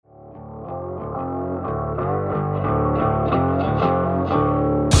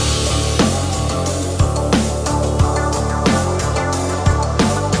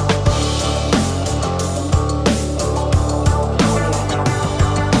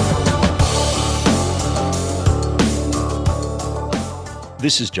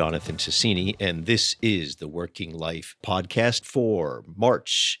This is Jonathan Tassini, and this is the Working Life podcast for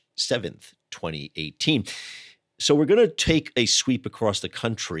March 7th, 2018. So we're going to take a sweep across the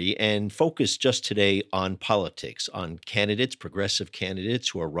country and focus just today on politics, on candidates, progressive candidates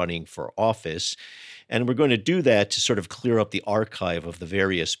who are running for office. And we're going to do that to sort of clear up the archive of the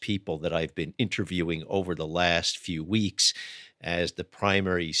various people that I've been interviewing over the last few weeks as the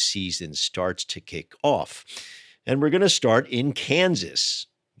primary season starts to kick off. And we're going to start in Kansas.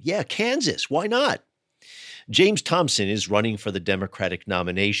 Yeah, Kansas. Why not? James Thompson is running for the Democratic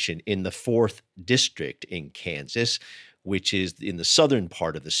nomination in the 4th District in Kansas, which is in the southern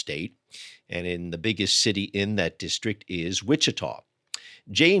part of the state. And in the biggest city in that district is Wichita.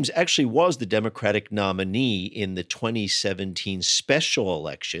 James actually was the Democratic nominee in the 2017 special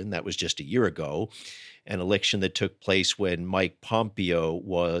election. That was just a year ago, an election that took place when Mike Pompeo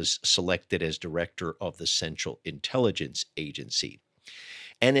was selected as director of the Central Intelligence Agency.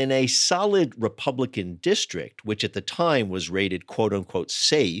 And in a solid Republican district, which at the time was rated quote unquote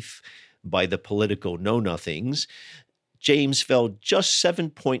safe by the political know-nothings, James fell just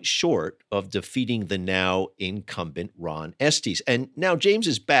 7 points short of defeating the now incumbent Ron Estes. And now James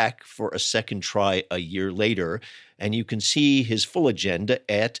is back for a second try a year later, and you can see his full agenda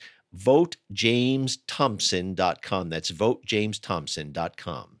at VoteJamesThompson.com. That's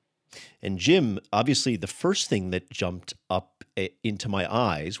VoteJamesThompson.com. And Jim, obviously the first thing that jumped up into my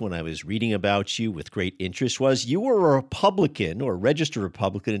eyes when I was reading about you with great interest was you were a Republican or a registered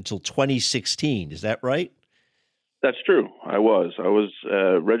Republican until 2016. Is that right? That's true. I was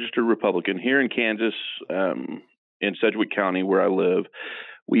a registered Republican here in Kansas, in Sedgwick County, where I live.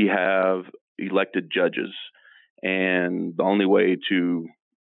 We have elected judges, and the only way to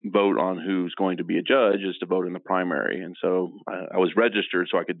vote on who's going to be a judge is to vote in the primary. And so I was registered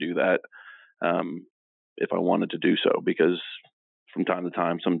so I could do that if I wanted to do so, because from time to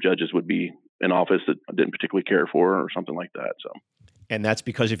time, some judges would be in office that I didn't particularly care for or something like that. So, and that's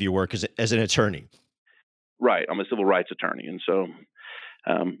because of your work as an attorney. Right. I'm a civil rights attorney. And so,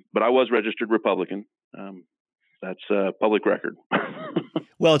 but I was registered Republican. That's public record.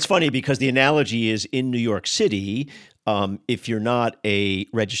 Well, it's funny because the analogy is in New York City, if you're not a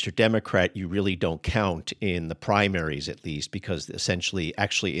registered Democrat, you really don't count in the primaries, at least, because essentially,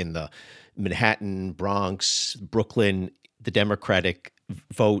 actually in the Manhattan, Bronx, Brooklyn, the Democratic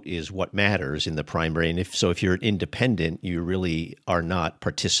vote is what matters in the primary. And if you're an independent, you really are not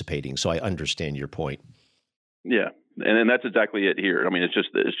participating. So I understand your point. Yeah. And that's exactly it here. I mean, it's just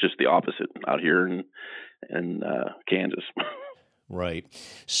the opposite out here in Kansas. Right.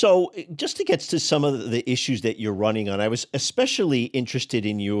 So just to get to some of the issues that you're running on, I was especially interested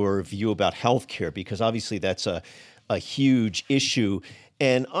in your view about healthcare, because obviously that's a huge issue.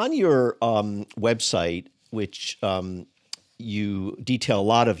 And on your website, which you detail a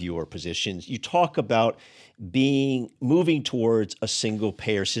lot of your positions, you talk about moving towards a single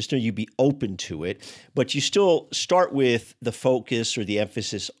payer system. You'd be open to it, but you still start with the focus or the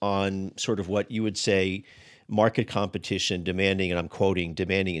emphasis on sort of what you would say market competition, demanding, and I'm quoting,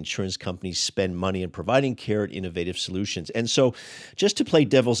 demanding insurance companies spend money on providing care and innovative solutions. And so just to play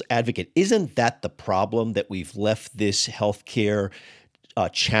devil's advocate, isn't that the problem, that we've left this healthcare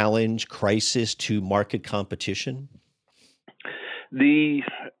challenge, crisis to market competition? That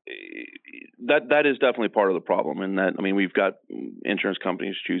is definitely part of the problem. In that, I mean, we've got insurance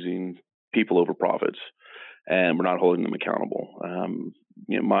companies choosing people over profits, and we're not holding them accountable.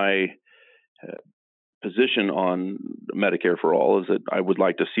 My position on Medicare for All is that I would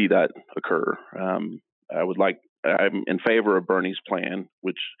like to see that occur. I'm in favor of Bernie's plan,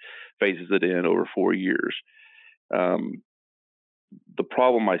 which phases it in over 4 years. The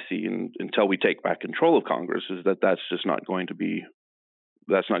problem I see until we take back control of Congress is that that's not going to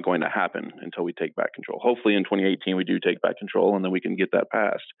happen until we take back control. Hopefully in 2018 we do take back control, and then we can get that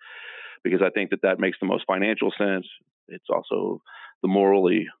passed, because I think that makes the most financial sense. It's also the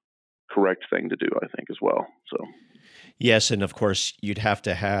morally correct thing to do, I think, as well. So, yes, and of course you'd have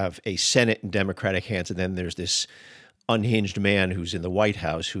to have a Senate in Democratic hands, and then there's this unhinged man who's in the White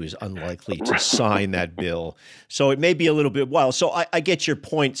House who is unlikely to sign that bill. So it may be a little bit wild. So I get your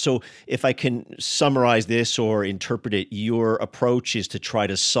point. So if I can summarize this or interpret it, your approach is to try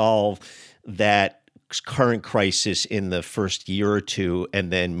to solve that current crisis in the first year or two and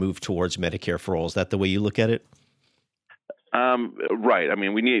then move towards Medicare for All. Is that the way you look at it? Right. I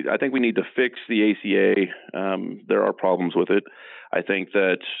mean, I think we need to fix the ACA. There are problems with it. I think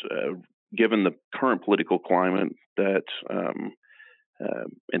that given the current political climate, that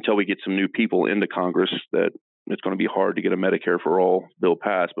until we get some new people into Congress, that it's going to be hard to get a Medicare for All bill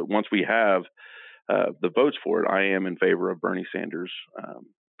passed. But once we have the votes for it, I am in favor of Bernie Sanders'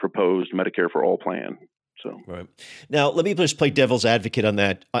 proposed Medicare for All plan. So, right. Now, let me just play devil's advocate on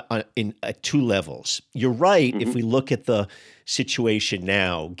that at two levels. You're right. If we look at the situation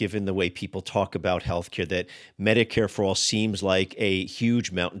now, given the way people talk about healthcare, that Medicare for All seems like a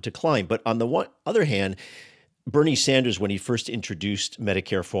huge mountain to climb. But on the other hand, Bernie Sanders, when he first introduced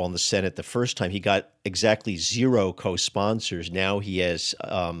Medicare for All in the Senate the first time, he got exactly 0 co-sponsors. Now he has,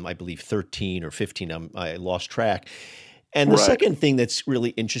 I believe, 13 or 15. I lost track. And the second thing that's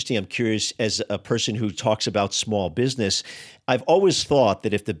really interesting, I'm curious, as a person who talks about small business, I've always thought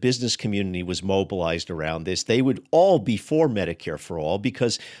that if the business community was mobilized around this, they would all be for Medicare for All,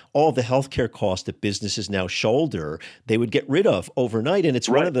 because all the healthcare costs that businesses now shoulder, they would get rid of overnight. And it's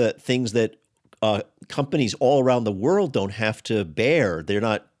one of the things that companies all around the world don't have to bear. They're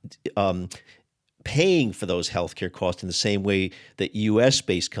not paying for those healthcare costs in the same way that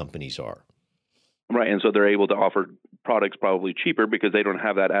U.S.-based companies are. Right, and so they're able to offer products probably cheaper because they don't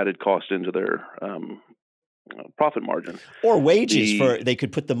have that added cost into their profit margin. Or wages, they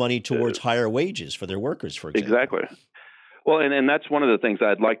could put the money towards higher wages for their workers, for example. Exactly. Well, and that's one of the things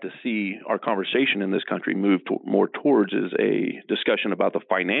I'd like to see our conversation in this country move more towards, is a discussion about the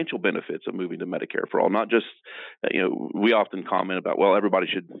financial benefits of moving to Medicare for All. Not just, we often comment about, well, everybody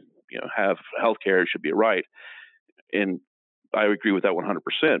should, have health care, it should be a right. And I agree with that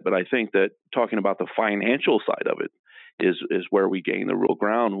 100%. But I think that talking about the financial side of it is where we gain the real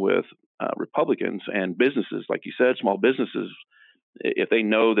ground with Republicans and businesses. Like you said, small businesses, if they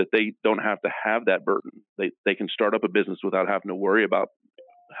know that they don't have to have that burden, they can start up a business without having to worry about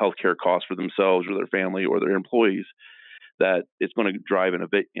healthcare costs for themselves or their family or their employees, that it's going to drive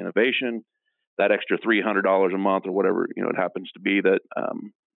innovation. That extra $300 a month or whatever it happens to be that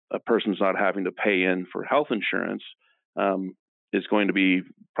a person's not having to pay in for health insurance is going to be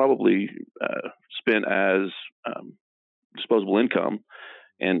probably spent as disposable income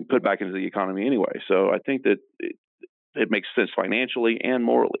and put back into the economy anyway. So I think that it makes sense financially and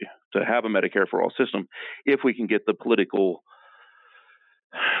morally to have a Medicare for All system if we can get the political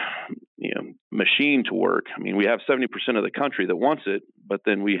machine to work. I mean, we have 70% of the country that wants it, but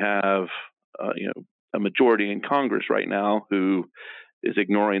then we have a majority in Congress right now who is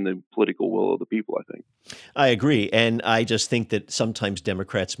ignoring the political will of the people, I think. I agree. And I just think that sometimes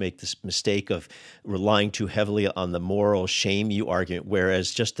Democrats make this mistake of relying too heavily on the moral shame you argument,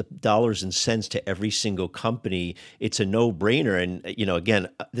 whereas just the dollars and cents to every single company, it's a no-brainer. And, again,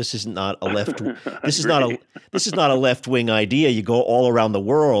 this is not a this is not a left-wing idea. You go all around the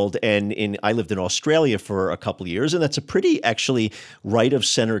world, and I lived in Australia for a couple of years, and that's a pretty actually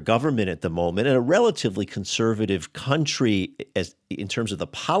right-of-center government at the moment, and a relatively conservative country in terms of the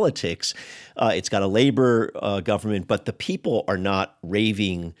politics. It's got a labor government, but the people are not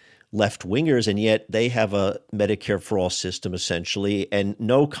raving left-wingers, and yet they have a Medicare for All system essentially, and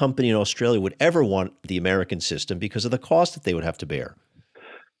no company in Australia would ever want the American system because of the cost that they would have to bear.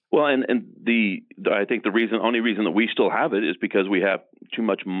 Well, and I think the only reason that we still have it is because we have too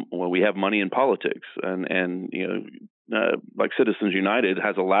much. Well, we have money in politics, and like Citizens United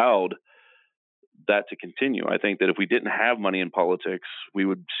has allowed that to continue. I think that if we didn't have money in politics, we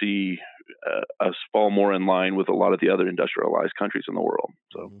would see us fall more in line with a lot of the other industrialized countries in the world.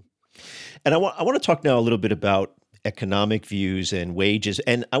 So, and I want to talk now a little bit about economic views and wages.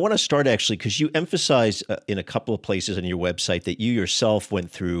 And I want to start actually because you emphasize in a couple of places on your website that you yourself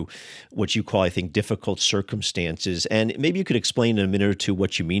went through what you call, I think, difficult circumstances. And maybe you could explain in a minute or two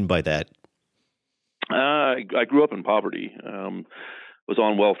what you mean by that. I grew up in poverty. Was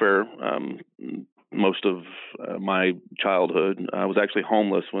on welfare most of my childhood. I was actually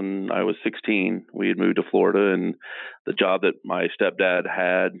homeless when I was 16. We had moved to Florida, and the job that my stepdad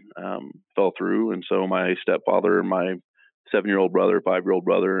had fell through. And so my stepfather, my 7-year-old brother, 5-year-old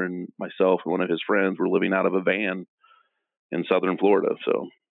brother, and myself and one of his friends were living out of a van in southern Florida. So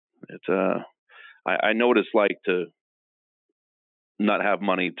it's I know what it's like to not have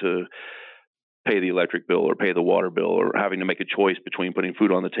money to pay the electric bill or pay the water bill, or having to make a choice between putting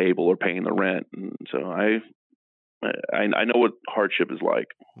food on the table or paying the rent. And so I know what hardship is like.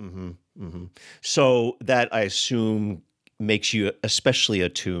 Mm-hmm, mm-hmm. So that, I assume, makes you especially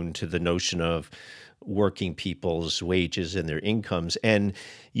attuned to the notion of working people's wages and their incomes. And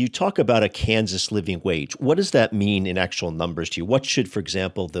you talk about a Kansas living wage. What does that mean in actual numbers to you? What should, for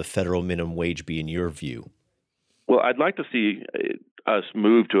example, the federal minimum wage be in your view? Well, I'd like to see us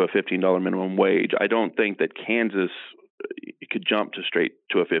move to a $15 minimum wage. I don't think that Kansas could jump straight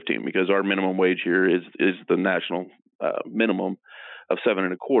to a 15 because our minimum wage here is the national minimum of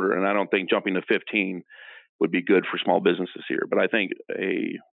 $7.25, and I don't think jumping to 15 would be good for small businesses here. But I think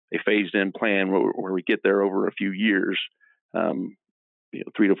a a phased in plan where we get there over a few years, 3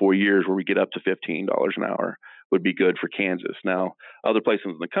 to 4 years, where we get up to $15 an hour would be good for Kansas. Now, other places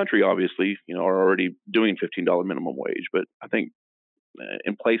in the country, obviously, are already doing $15 minimum wage. But I think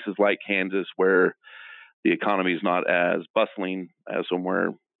in places like Kansas, where the economy is not as bustling as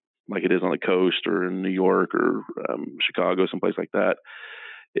somewhere like it is on the coast or in New York or Chicago, someplace like that,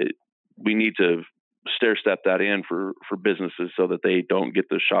 we need to stair step that in for businesses so that they don't get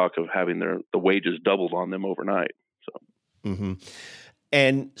the shock of having the wages doubled on them overnight. So. Mm-hmm.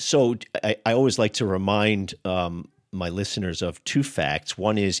 And so I always like to remind my listeners of two facts.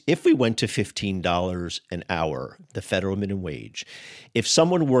 One is, if we went to $15 an hour, the federal minimum wage, if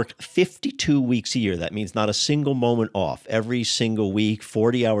someone worked 52 weeks a year, that means not a single moment off, every single week,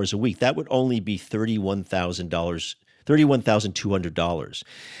 40 hours a week, that would only be $31,200.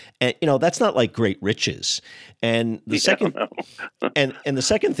 And, that's not like great riches. And the second, and the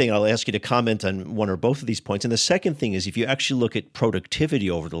second thing, I'll ask you to comment on one or both of these points. And the second thing is, if you actually look at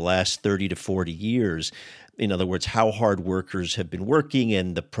productivity over the last 30 to 40 years, in other words, how hard workers have been working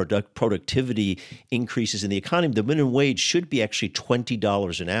and the productivity increases in the economy, the minimum wage should be actually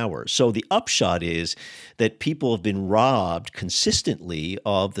 $20 an hour. So the upshot is that people have been robbed consistently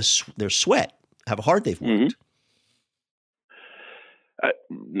of their sweat, how hard they've worked. Mm-hmm.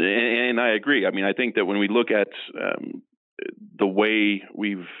 And I agree. I mean, I think that when we look at the way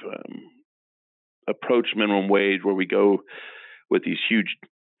we've approached minimum wage, where we go with these huge,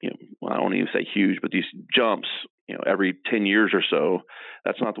 I don't even say huge, but these jumps, every 10 years or so,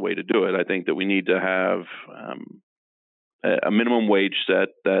 that's not the way to do it. I think that we need to have a minimum wage set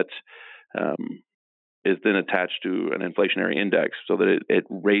that is then attached to an inflationary index so that it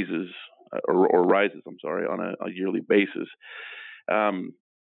raises or rises, on a yearly basis.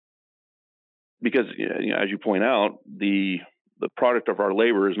 Because as you point out, the product of our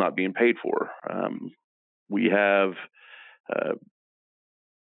labor is not being paid for. We have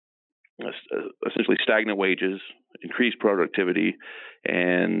essentially stagnant wages, increased productivity,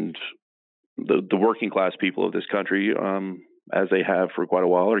 and the working class people of this country, as they have for quite a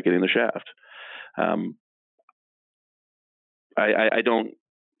while, are getting the shaft.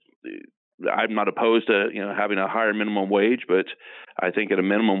 I'm not opposed to having a higher minimum wage, but I think at a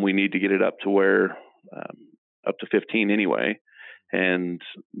minimum we need to get it up to where up to 15 anyway, and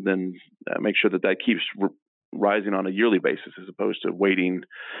then make sure that keeps rising on a yearly basis, as opposed to waiting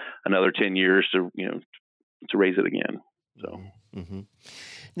another 10 years to raise it again. So. Mm-hmm.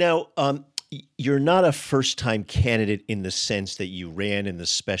 Now, you're not a first-time candidate in the sense that you ran in the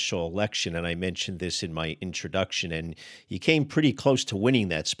special election, and I mentioned this in my introduction, and you came pretty close to winning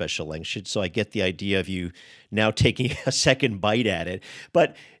that special election, so I get the idea of you now taking a second bite at it.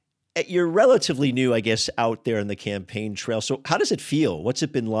 But you're relatively new, I guess, out there in the campaign trail. So how does it feel? What's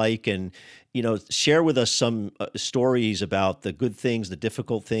it been like? And, share with us some stories about the good things, the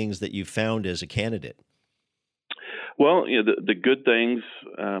difficult things that you found as a candidate. Well, the good things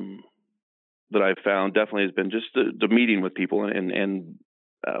that I've found definitely has been just the meeting with people and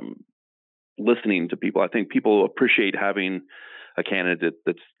listening to people. I think people appreciate having a candidate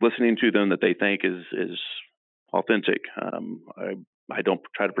that's listening to them, that they think is authentic. I don't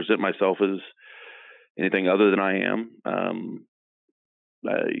try to present myself as anything other than I am.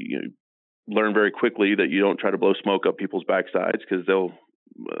 You learn very quickly that you don't try to blow smoke up people's backsides, because they'll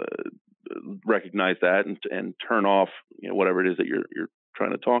recognize that and turn off whatever it is that you're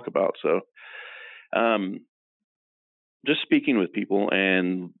trying to talk about. So just speaking with people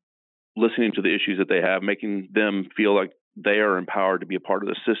and listening to the issues that they have, making them feel like they are empowered to be a part of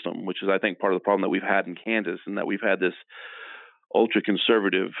the system, which is, I think, part of the problem that we've had in Kansas, and that we've had this ultra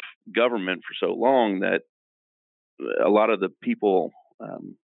conservative government for so long that a lot of the people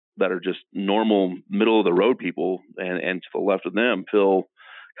that are just normal middle of the road people and to the left of them feel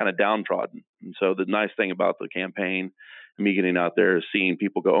kind of downtrodden. And so the nice thing about the campaign and me getting out there is seeing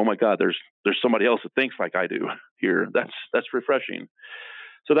people go, oh my God, there's somebody else that thinks like I do here. That's refreshing.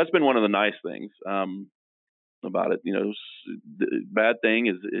 So that's been one of the nice things about it. The bad thing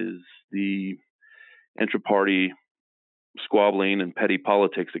is the intra-party squabbling and petty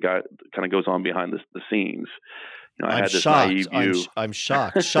politics that kind of goes on behind the scenes. I had this naive view. I'm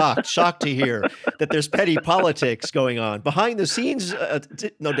shocked to hear that there's petty politics going on behind the scenes.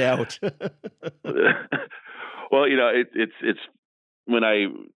 No doubt. Well, it's when I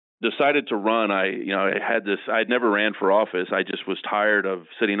decided to run, I had this. I'd never ran for office. I just was tired of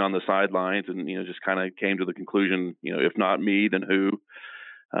sitting on the sidelines, and just kind of came to the conclusion, if not me, then who?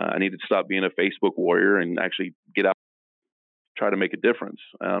 I needed to stop being a Facebook warrior and actually get out, try to make a difference.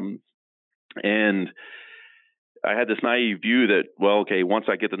 And I had this naive view that, well, okay, once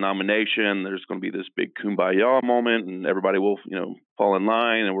I get the nomination, there's going to be this big kumbaya moment, and everybody will, fall in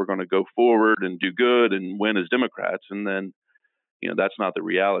line, and we're going to go forward and do good and win as Democrats. And then, that's not the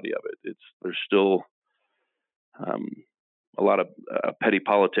reality of it. There's still a lot of petty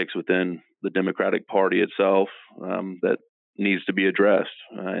politics within the Democratic Party itself that needs to be addressed.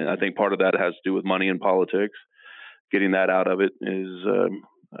 I think part of that has to do with money in politics. Getting that out of it is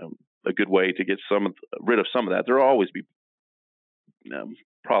a good way to get rid of some of that. There will always be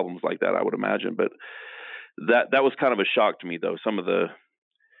problems like that, I would imagine, but that was kind of a shock to me, though. Some of the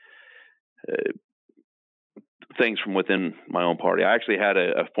things from within my own party. I actually had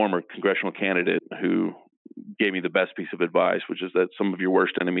a former congressional candidate who gave me the best piece of advice, which is that some of your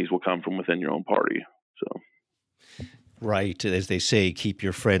worst enemies will come from within your own party. So, right, as they say, keep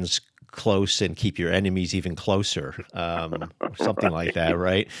your friends close and keep your enemies even closer, something like that,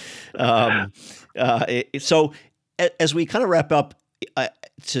 right? So as we kind of wrap up,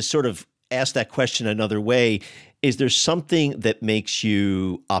 to sort of ask that question another way, is there something that makes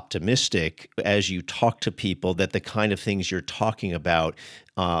you optimistic as you talk to people that the kind of things you're talking about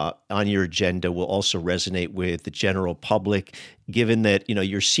on your agenda will also resonate with the general public, given that,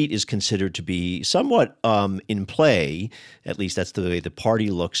 your seat is considered to be somewhat in play, at least that's the way the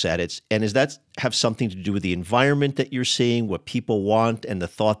party looks at it. And does that have something to do with the environment that you're seeing, what people want, and the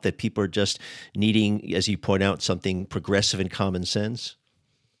thought that people are just needing, as you point out, something progressive and common sense?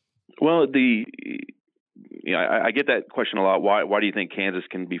 Well, I get that question a lot. Why do you think Kansas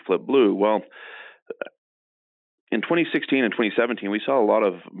can be flipped blue? Well, in 2016 and 2017, we saw a lot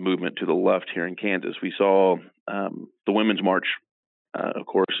of movement to the left here in Kansas. We saw the Women's March, of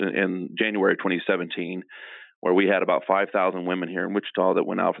course, in January 2017, where we had about 5,000 women here in Wichita that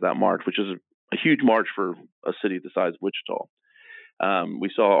went out for that march, which is a huge march for a city the size of Wichita.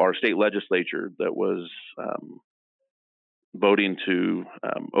 We saw our state legislature that was voting to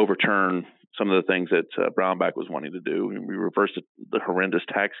overturn some of the things that Brownback was wanting to do. And we reversed the horrendous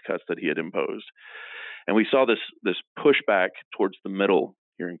tax cuts that he had imposed. And we saw this pushback towards the middle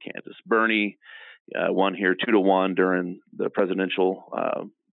here in Kansas. Bernie won here 2-1 during the presidential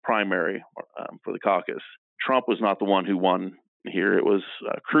primary for the caucus. Trump was not the one who won here. It was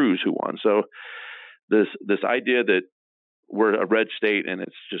Cruz who won. So this idea that we're a red state and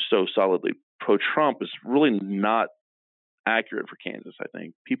it's just so solidly pro-Trump is really not accurate for Kansas. I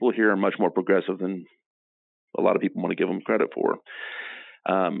think people here are much more progressive than a lot of people want to give them credit for.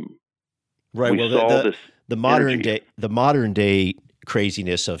 Right. Well, the modern day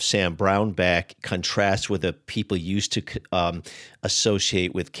craziness of Sam Brownback contrasts with the people used to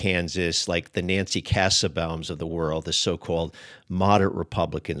associate with Kansas, like the Nancy Kassebaums of the world, the so-called moderate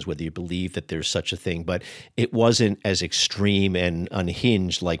Republicans, whether you believe that there's such a thing, but it wasn't as extreme and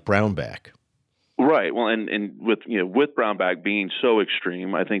unhinged like Brownback. Right. Well, and with Brownback being so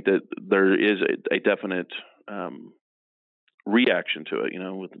extreme, I think that there is a definite reaction to it.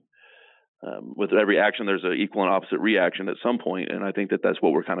 With every action, there's an equal and opposite reaction at some point, and I think that that's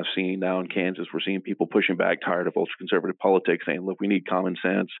what we're kind of seeing now in Kansas. We're seeing people pushing back, tired of ultra conservative politics, saying, "Look, we need common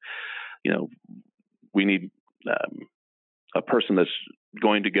sense. We need a person that's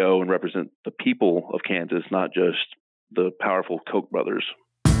going to go and represent the people of Kansas, not just the powerful Koch brothers."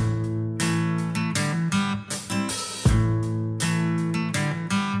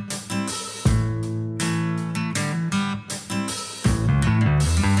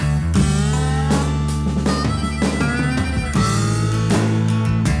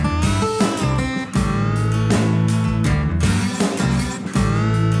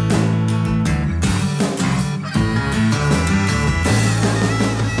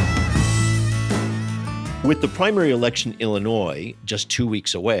 With the primary election in Illinois just 2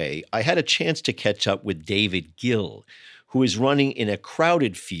 weeks away, I had a chance to catch up with David Gill, who is running in a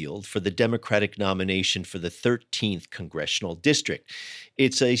crowded field for the Democratic nomination for the 13th Congressional District.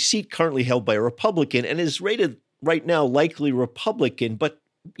 It's a seat currently held by a Republican and is rated right now likely Republican, but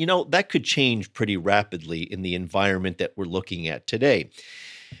that could change pretty rapidly in the environment that we're looking at today.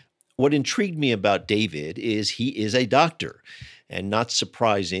 What intrigued me about David is he is a doctor. And not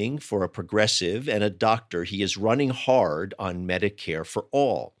surprising for a progressive and a doctor, he is running hard on Medicare for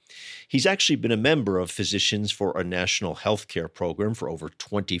all. He's actually been a member of Physicians for a National Healthcare Program for over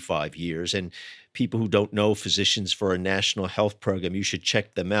 25 years. And people who don't know Physicians for a National Health Program, you should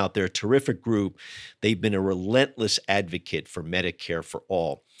check them out. They're a terrific group. They've been a relentless advocate for Medicare for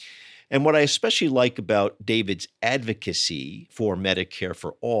all. And what I especially like about David's advocacy for Medicare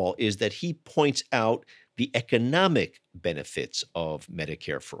for all is that he points out the economic benefits of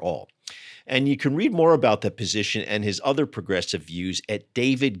Medicare for All. And you can read more about that position and his other progressive views at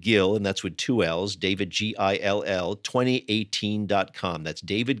David Gill, and that's with two L's, David Gill, 2018.com. That's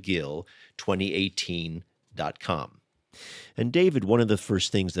David Gill, 2018.com. And David, one of the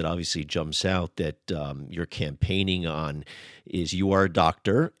first things that obviously jumps out that you're campaigning on is you are a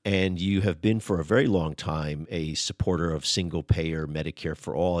doctor, and you have been for a very long time a supporter of single-payer Medicare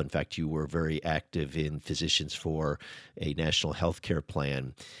for All. In fact, you were very active in Physicians for a National Health Care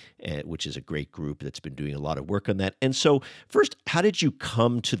Plan, which is a great group that's been doing a lot of work on that. And so first, how did you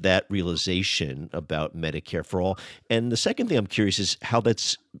come to that realization about Medicare for All? And the second thing I'm curious is how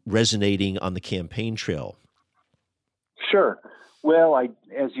that's resonating on the campaign trail. Sure. Well,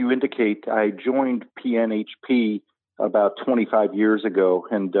 as you indicate, I joined PNHP about 25 years ago,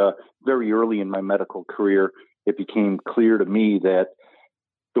 and very early in my medical career, it became clear to me that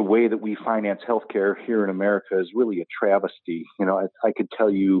the way that we finance healthcare here in America is really a travesty. I could tell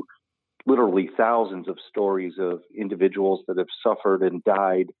you literally thousands of stories of individuals that have suffered and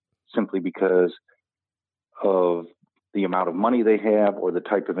died simply because of the amount of money they have or the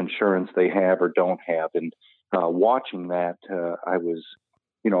type of insurance they have or don't have. And watching that, I was,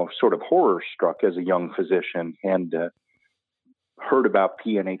 sort of horror struck as a young physician, and heard about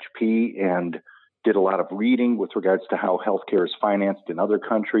PNHP and did a lot of reading with regards to how healthcare is financed in other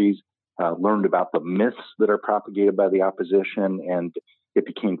countries, learned about the myths that are propagated by the opposition. And it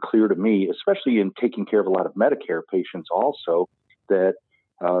became clear to me, especially in taking care of a lot of Medicare patients also, that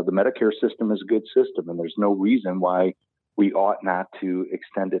the Medicare system is a good system, and there's no reason why we ought not to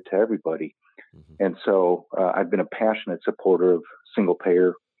extend it to everybody. Mm-hmm. And so I've been a passionate supporter of single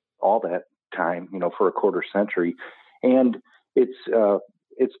payer all that time, for a quarter century. And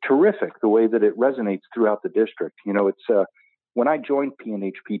it's terrific the way that it resonates throughout the district. It's when I joined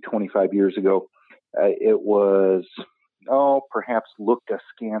PNHP 25 years ago, it was perhaps looked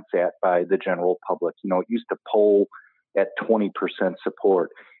askance at by the general public. It used to poll at 20%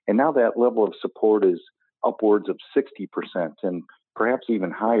 support, and now that level of support is upwards of 60%, and perhaps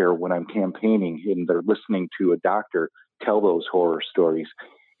even higher when I'm campaigning and they're listening to a doctor tell those horror stories.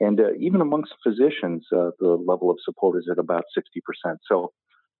 And even amongst physicians, the level of support is at about 60%. So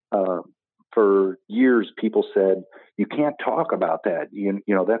for years, people said, you can't talk about that.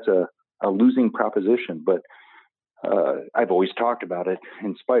 That's a losing proposition. But I've always talked about it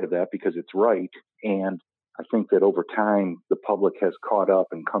in spite of that because it's right. And I think that over time, the public has caught up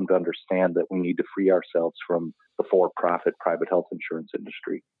and come to understand that we need to free ourselves from the for-profit private health insurance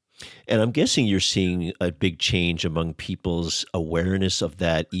industry. And I'm guessing you're seeing a big change among people's awareness of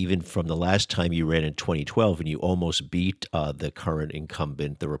that, even from the last time you ran in 2012 and you almost beat the current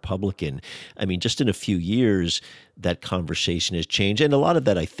incumbent, the Republican. I mean, just in a few years, that conversation has changed. And a lot of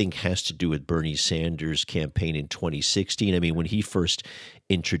that, I think, has to do with Bernie Sanders' campaign in 2016. I mean, when he first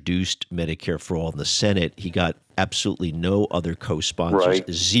introduced Medicare for All in the Senate, he got absolutely no other co-sponsors,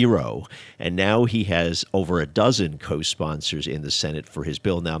 right. Zero. And now he has over a dozen co-sponsors in the Senate for his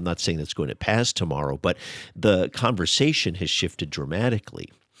bill. Now, I'm not saying that's going to pass tomorrow, but the conversation has shifted dramatically.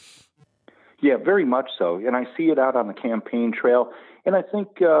 Yeah, very much so. And I see it out on the campaign trail. And I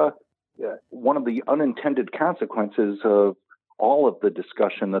think one of the unintended consequences of all of the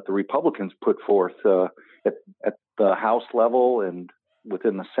discussion that the Republicans put forth at the House level and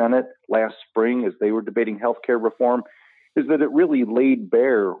within the Senate last spring as they were debating healthcare reform is that it really laid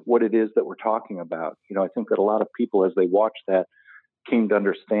bare what it is that we're talking about. I think that a lot of people, as they watched that, came to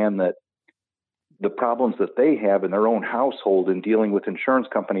understand that the problems that they have in their own household in dealing with insurance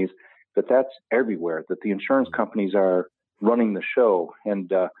companies, that's everywhere, that the insurance companies are running the show.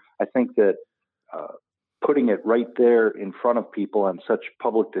 And I think that putting it right there in front of people on such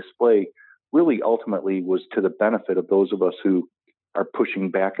public display really ultimately was to the benefit of those of us who are pushing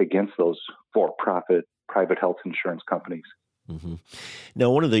back against those for-profit private health insurance companies. Mm-hmm. Now,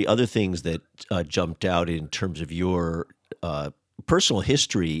 one of the other things that jumped out in terms of your personal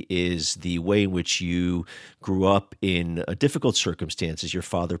history is the way in which you grew up in difficult circumstances. Your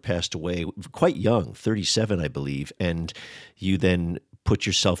father passed away quite young, 37, I believe, and you then put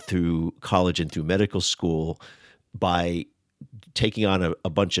yourself through college and through medical school by taking on a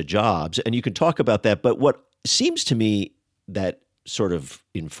bunch of jobs. And you can talk about that, but what seems to me that sort of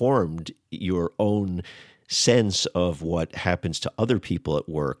informed your own sense of what happens to other people at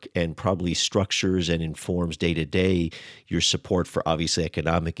work and probably structures and informs day to day your support for obviously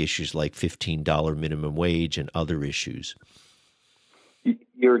economic issues like $15 minimum wage and other issues.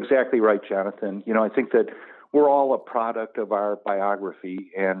 You're exactly right, Jonathan. I think that we're all a product of our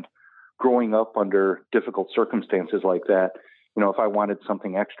biography, and growing up under difficult circumstances like that, if I wanted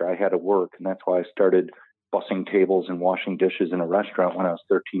something extra, I had to work. And that's why I started bussing tables and washing dishes in a restaurant when I was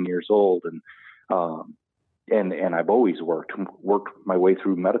 13 years old, and I've always worked my way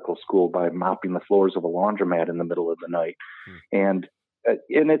through medical school by mopping the floors of a laundromat in the middle of the night, and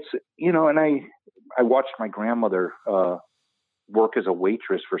it's and I watched my grandmother work as a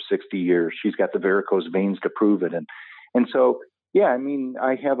waitress for 60 years. She's got the varicose veins to prove it, and so yeah, I mean,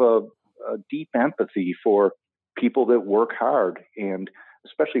 I have a deep empathy for people that work hard, and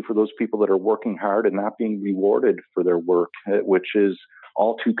especially for those people that are working hard and not being rewarded for their work, which is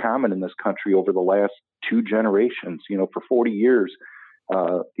all too common in this country over the last 2 generations. For 40 years,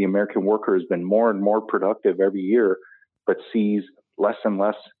 the American worker has been more and more productive every year, but sees less and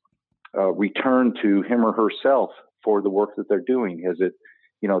less return to him or herself for the work that they're doing.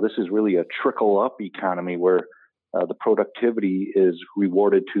 This is really a trickle-up economy where the productivity is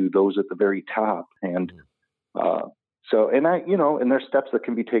rewarded to those at the very top, and and there's steps that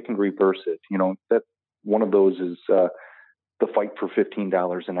can be taken to reverse it. That one of those is the fight for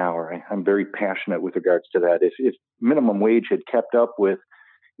 $15 an hour. I'm very passionate with regards to that. If minimum wage had kept up with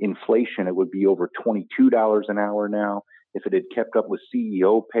inflation, it would be over $22 an hour now. If it had kept up with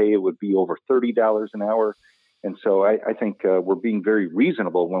CEO pay, it would be over $30 an hour. And so I think we're being very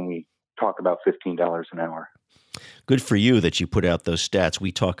reasonable when we talk about $15 an hour. Good for you that you put out those stats.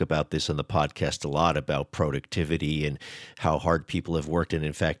 We talk about this on the podcast a lot, about productivity and how hard people have worked. And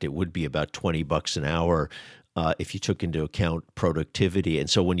in fact, it would be about $20 an hour if you took into account productivity. And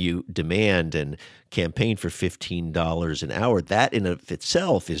so when you demand and campaign for $15 an hour, that in of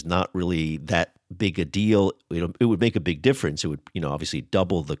itself is not really that big a deal. It would make a big difference. It would, obviously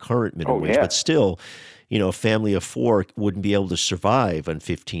double the current minimum wage, but still, a family of 4 wouldn't be able to survive on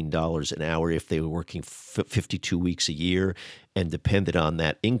 $15 an hour if they were working 52 weeks a year and depended on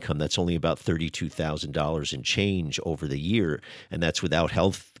that income. That's only about $32,000 in change over the year. And that's without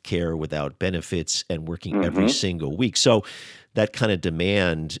health care, without benefits, and working every single week. So that kind of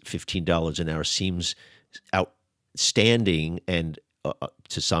demand, $15 an hour, seems outstanding and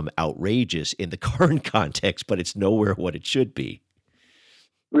to some outrageous in the current context, but it's nowhere what it should be.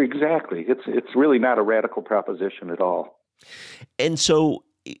 Exactly. It's really not a radical proposition at all. And so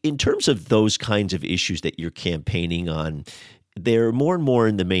in terms of those kinds of issues that you're campaigning on, they're more and more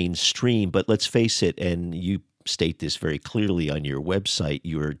in the mainstream, but let's face it, and you state this very clearly on your website,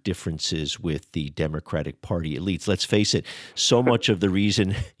 your differences with the Democratic Party elites. Let's face it, so much of the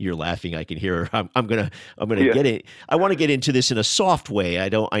reason you're laughing, I can hear. I'm gonna get it. I want to get into this in a soft way. I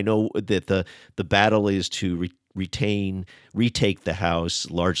know that the battle is to retake the House,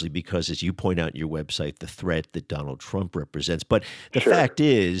 largely because, as you point out in your website, the threat that Donald Trump represents. But the fact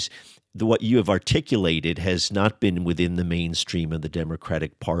is, what you have articulated has not been within the mainstream of the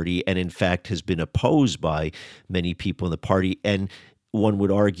Democratic Party, and in fact has been opposed by many people in the party. And one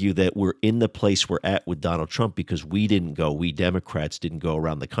would argue that we're in the place we're at with Donald Trump because we Democrats didn't go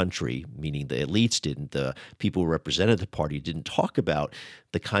around the country, meaning the elites didn't, the people who represented the party didn't talk about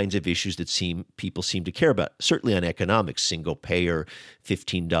the kinds of issues that people seem to care about, certainly on economics, single payer,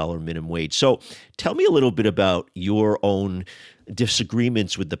 $15 minimum wage. So tell me a little bit about your own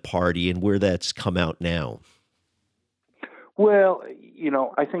disagreements with the party and where that's come out now. Well,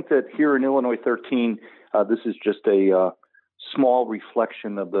 I think that here in Illinois 13, this is just a small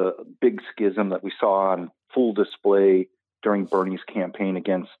reflection of the big schism that we saw on full display during Bernie's campaign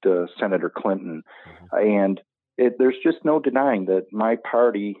against Senator Clinton. And there's just no denying that my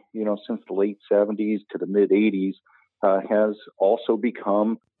party, since the late 70s to the mid 80s, has also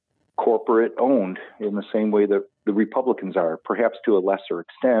become corporate owned in the same way that the Republicans are, perhaps to a lesser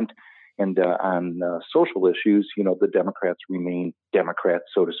extent. And on social issues, the Democrats remain Democrats,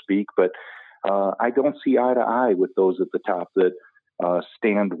 so to speak. But I don't see eye to eye with those at the top that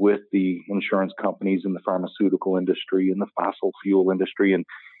stand with the insurance companies and the pharmaceutical industry and the fossil fuel industry. And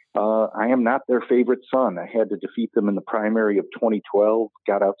I am not their favorite son. I had to defeat them in the primary of 2012,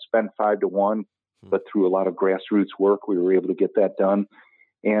 got outspent 5-1, but through a lot of grassroots work, we were able to get that done.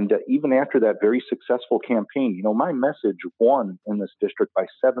 And even after that very successful campaign, my message won in this district by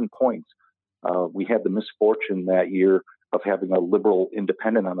 7 points. We had the misfortune that year of having a liberal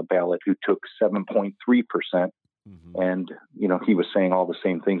independent on the ballot who took 7.3%. And, he was saying all the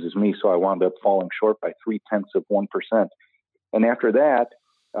same things as me. So I wound up falling short by 0.3%. And after that,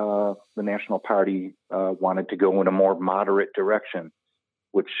 the National Party wanted to go in a more moderate direction,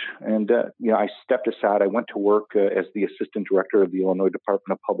 I stepped aside. I went to work as the assistant director of the Illinois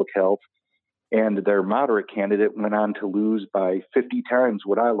Department of Public Health. And their moderate candidate went on to lose by 50 times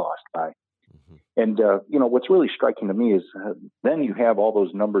what I lost by. And, what's really striking to me is then you have all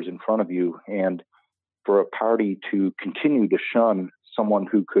those numbers in front of you. And for a party to continue to shun someone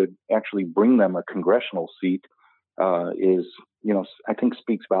who could actually bring them a congressional seat is, I think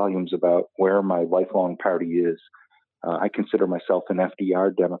speaks volumes about where my lifelong party is. I consider myself an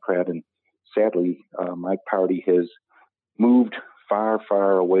FDR Democrat, and sadly, my party has moved far,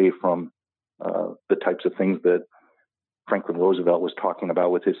 far away from the types of things that Franklin Roosevelt was talking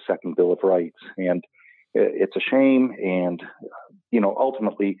about with his second Bill of Rights. And it's a shame. And,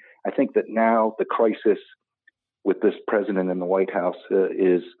 ultimately, I think that now the crisis with this president in the White House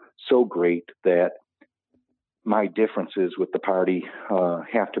is so great that my differences with the party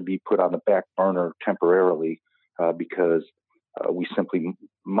have to be put on the back burner temporarily because we simply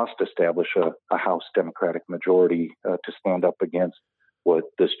must establish a House Democratic majority to stand up against what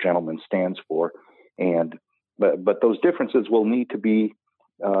this gentleman stands for. But those differences will need to be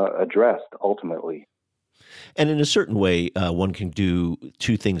addressed ultimately. And in a certain way, one can do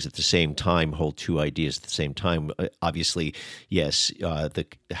two things at the same time, hold two ideas at the same time. Obviously, yes, the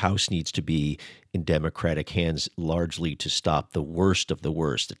House needs to be in Democratic hands largely to stop the worst of the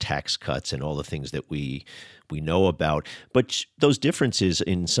worst, the tax cuts and all the things that we know about. But those differences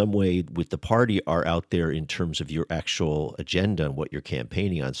in some way with the party are out there in terms of your actual agenda and what you're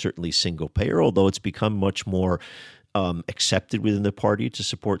campaigning on. Certainly single payer, although it's become much more accepted within the party to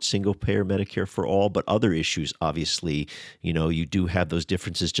support single-payer Medicare for all, but other issues, obviously, you do have those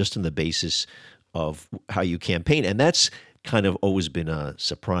differences just on the basis of how you campaign. And that's kind of always been a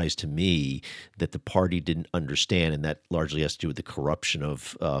surprise to me that the party didn't understand, and that largely has to do with the corruption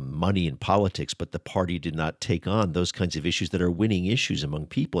of money in politics, but the party did not take on those kinds of issues that are winning issues among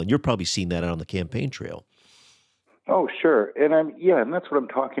people. And you're probably seeing that out on the campaign trail. Oh, sure. And and that's what I'm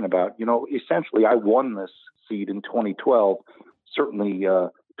talking about. Essentially, I won this seat in 2012, certainly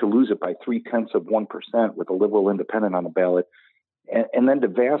to lose it by 0.3% with a liberal independent on the ballot, and then to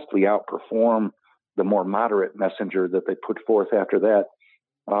vastly outperform the more moderate messenger that they put forth after that.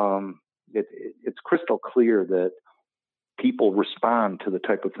 It's crystal clear that people respond to the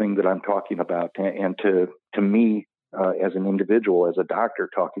type of thing that I'm talking about, and to me as an individual, as a doctor,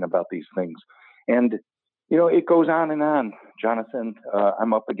 talking about these things. And it goes on, Jonathan.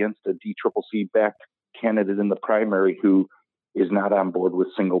 I'm up against a DCCC-backed candidate in the primary who is not on board with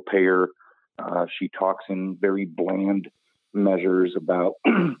single payer. She talks in very bland measures about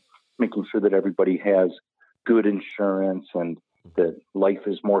making sure that everybody has good insurance and that life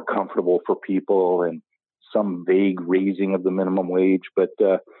is more comfortable for people and some vague raising of the minimum wage. But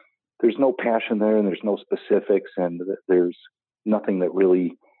there's no passion there, and there's no specifics, and there's nothing that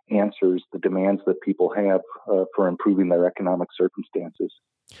really answers the demands that people have for improving their economic circumstances.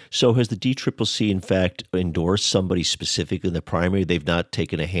 So has the DCCC, in fact, endorsed somebody specific in the primary? They've not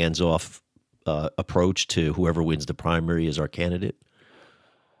taken a hands-off approach to whoever wins the primary as our candidate?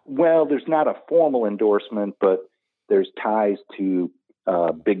 Well, there's not a formal endorsement, but there's ties to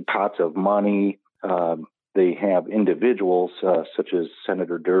big pots of money. They have individuals such as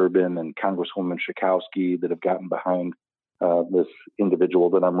Senator Durbin and Congresswoman Schakowsky that have gotten behind this individual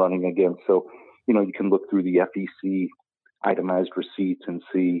that I'm running against. So, you can look through the FEC itemized receipts and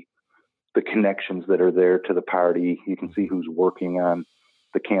see the connections that are there to the party. You can see who's working on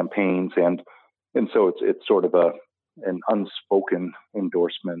the campaigns, and so it's sort of an unspoken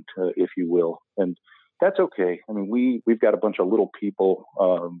endorsement, if you will, and that's okay. I mean, we've got a bunch of little people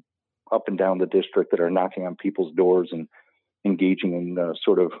up and down the district that are knocking on people's doors and engaging in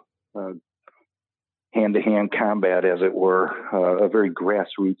sort of hand-to-hand combat, as it were, a very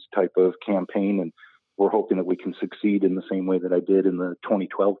grassroots type of campaign, and we're hoping that we can succeed in the same way that I did in the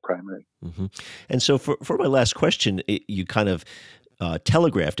 2012 primary. Mm-hmm. And so for my last question, you kind of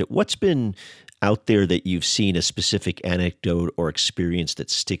telegraphed it. What's been out there that you've seen, a specific anecdote or experience that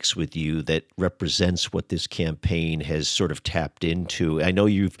sticks with you that represents what this campaign has sort of tapped into? I know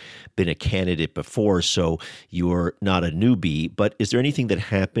you've been a candidate before, so you're not a newbie, but is there anything that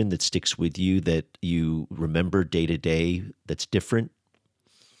happened that sticks with you that you remember day to day that's different?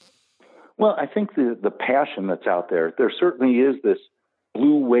 Well, I think the passion that's out there certainly is this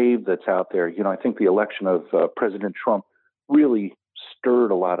blue wave that's out there. I think the election of President Trump really stirred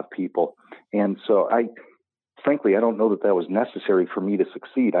a lot of people. And so frankly, I don't know that was necessary for me to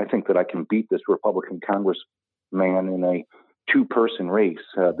succeed. I think that I can beat this Republican congressman in a two-person race.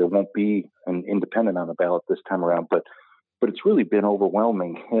 There won't be an independent on the ballot this time around, but it's really been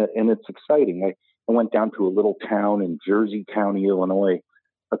overwhelming, and it's exciting. I went down to a little town in Jersey County, Illinois,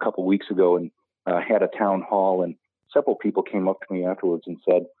 a couple of weeks ago, and had a town hall, and several people came up to me afterwards and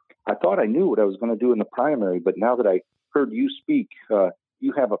said, I thought I knew what I was going to do in the primary, but now that I heard you speak,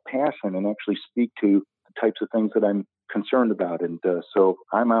 you have a passion and actually speak to the types of things that I'm concerned about. And so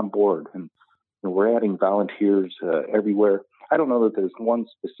I'm on board, and we're adding volunteers everywhere. I don't know that there's one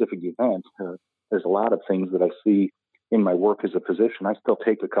specific event. There's a lot of things that I see in my work as a physician. I still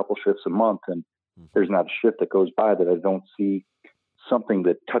take a couple shifts a month, and there's not a shift that goes by that I don't see something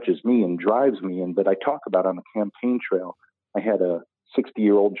that touches me and drives me and that I talk about on the campaign trail. I had a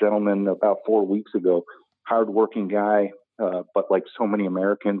 60-year-old gentleman about 4 weeks ago, hardworking guy, but like so many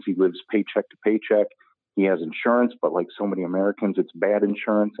Americans, he lives paycheck to paycheck. He has insurance, but like so many Americans, it's bad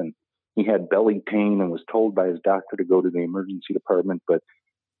insurance. And he had belly pain and was told by his doctor to go to the emergency department, but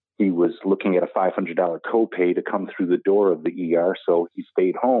he was looking at a $500 copay to come through the door of the ER. So he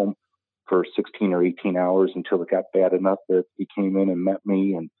stayed home for 16 or 18 hours until it got bad enough that he came in and met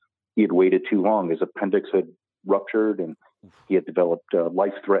me, and he had waited too long. His appendix had ruptured and he had developed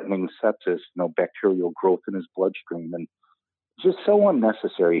life-threatening sepsis, bacterial growth in his bloodstream, and just so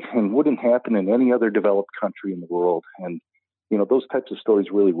unnecessary and wouldn't happen in any other developed country in the world. And, those types of stories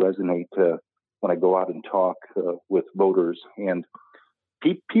really resonate when I go out and talk with voters, and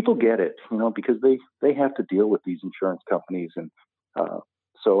people get it, because they have to deal with these insurance companies. And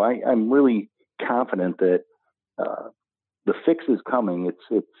so I'm really confident that the fix is coming.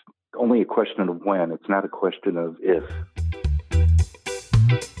 It's only a question of when. It's not a question of if.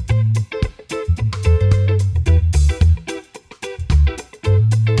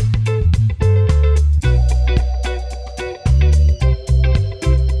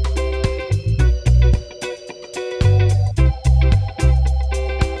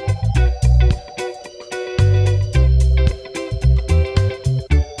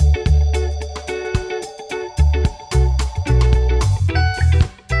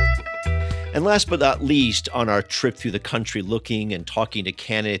 And last but not least, on our trip through the country looking and talking to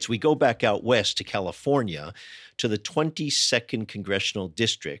candidates, we go back out west to California, to the 22nd Congressional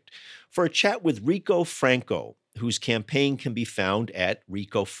District, for a chat with Rico Franco, whose campaign can be found at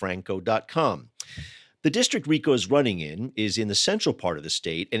ricofranco.com. The district Rico is running in is in the central part of the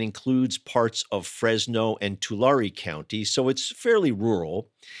state and includes parts of Fresno and Tulare County, so it's fairly rural.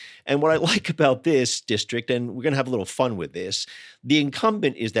 And what I like about this district, and we're going to have a little fun with this, the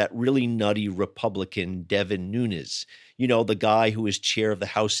incumbent is that really nutty Republican Devin Nunes, the guy who is chair of the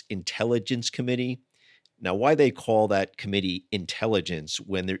House Intelligence Committee. Now, why they call that committee intelligence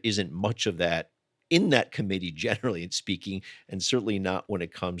when there isn't much of that in that committee, generally speaking, and certainly not when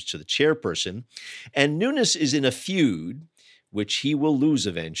it comes to the chairperson. And Nunes is in a feud, which he will lose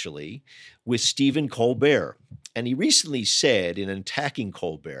eventually, with Stephen Colbert. And he recently said in attacking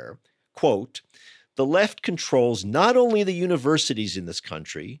Colbert, quote, "The left controls not only the universities in this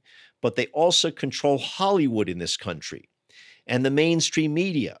country, but they also control Hollywood in this country and the mainstream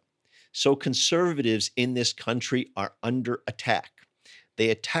media. So conservatives in this country are under attack. They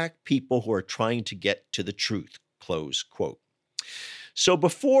attack people who are trying to get to the truth," close quote. So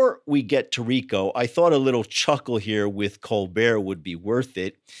before we get to Rico, I thought a little chuckle here with Colbert would be worth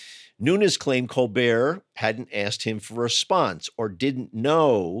it. Nunes claimed Colbert hadn't asked him for a response or didn't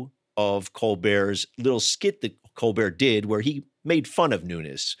know of Colbert's little skit that Colbert did where he made fun of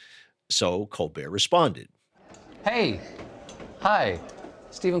Nunes. So Colbert responded. Hey, hi,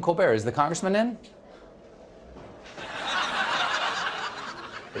 Stephen Colbert. Is the congressman in?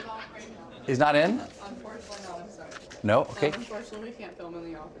 He's not in? Unfortunately, no, I'm sorry. No? Okay. Unfortunately, we can't film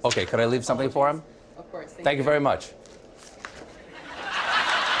in the office. Okay, could I leave something for him? Of course. Thank you very much.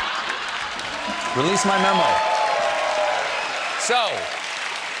 Release my memo.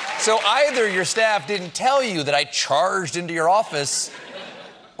 So either your staff didn't tell you that I charged into your office,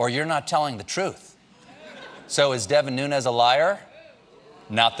 or you're not telling the truth. So is Devin Nunes a liar?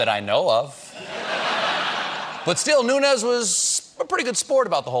 Not that I know of. But still, Nunes was a pretty good sport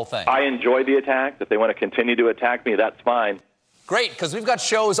about the whole thing. I enjoy the attack. If they want to continue to attack me, that's fine. Great, because we've got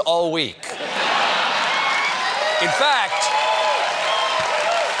shows all week.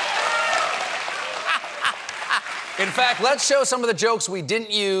 In fact, let's show some of the jokes we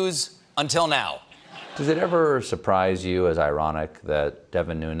didn't use until now. Does it ever surprise you as ironic that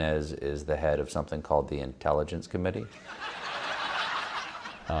Devin Nunes is the head of something called the Intelligence Committee?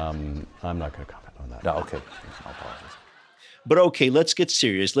 I'm not going to comment on that. No, okay. My apologies. But okay, let's get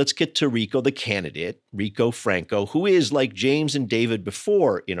serious. Let's get to Rico, the candidate, Rico Franco, who is, like James and David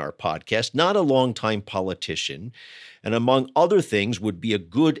before in our podcast, not a longtime politician, and among other things would be a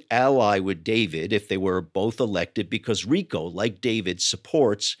good ally with David if they were both elected, because Rico, like David,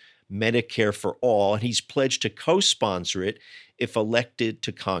 supports Medicare for all, and he's pledged to co-sponsor it if elected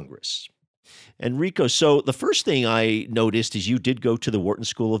to Congress. And Rico, so the first thing I noticed is you did go to the Wharton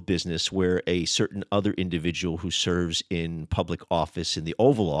School of Business, where a certain other individual who serves in public office in the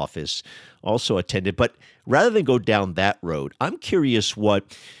Oval Office also attended. But rather than go down that road, I'm curious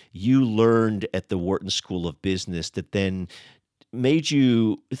what you learned at the Wharton School of Business that then made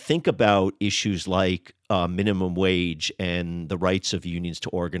you think about issues like minimum wage and the rights of unions to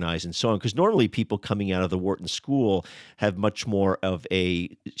organize and so on? Because normally people coming out of the Wharton School have much more of a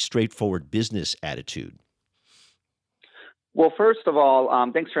straightforward business attitude. Well, first of all,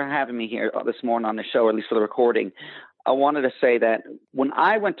 thanks for having me here this morning on the show, or at least for the recording. I wanted to say that when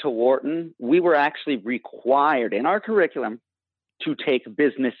I went to Wharton, we were actually required in our curriculum to take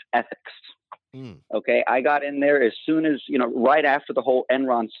business ethics. Okay, I got in there as soon as, right after the whole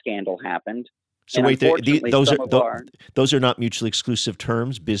Enron scandal happened. So and wait, those are not mutually exclusive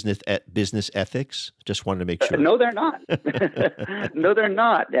terms, business ethics? Just wanted to make sure. No, they're not. No, they're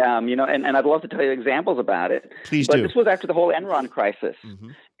not. And I'd love to tell you examples about it. Please do. But this was after the whole Enron crisis.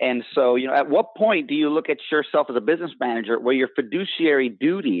 Mm-hmm. And so, at what point do you look at yourself as a business manager where your fiduciary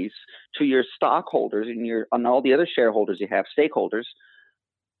duties to your stockholders and all the other shareholders you have, stakeholders,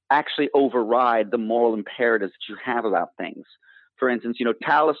 actually override the moral imperatives that you have about things? For instance,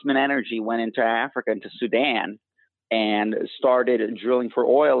 Talisman Energy went into Africa, into Sudan, and started drilling for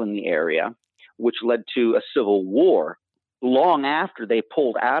oil in the area, which led to a civil war long after they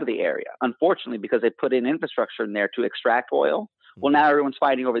pulled out of the area. Unfortunately, because they put in infrastructure in there to extract oil. Well, now everyone's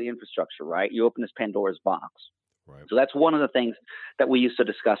fighting over the infrastructure, right? You open this Pandora's box. Right. So that's one of the things that we used to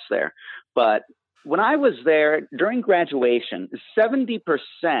discuss there. But when I was there during graduation, 70%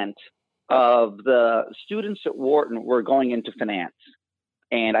 of the students at Wharton were going into finance.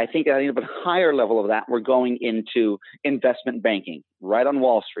 And I think a higher level of that were going into investment banking, right on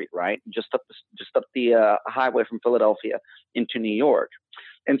Wall Street, right? Just up the highway from Philadelphia into New York.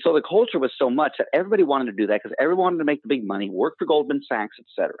 And so the culture was so much that everybody wanted to do that because everyone wanted to make the big money, work for Goldman Sachs, et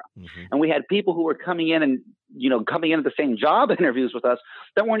cetera. Mm-hmm. And we had people who were coming in and, coming into the same job interviews with us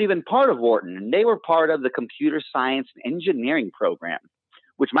that weren't even part of Wharton. And they were part of the computer science and engineering program,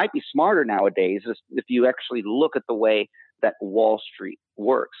 which might be smarter nowadays if you actually look at the way that Wall Street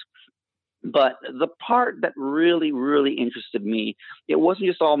works. But the part that really, really interested me, it wasn't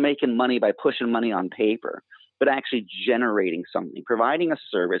just all making money by pushing money on paper, but actually generating something, providing a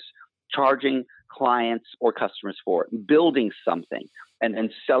service, charging clients or customers for it, building something,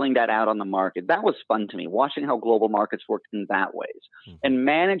 and selling that out on the market. That was fun to me, watching how global markets worked in that ways. Mm-hmm. And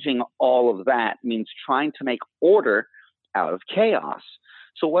managing all of that means trying to make order out of chaos.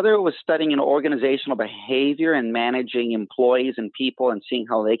 So whether it was studying an organizational behavior and managing employees and people and seeing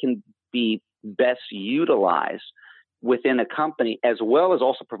how they can be best utilized within a company, as well as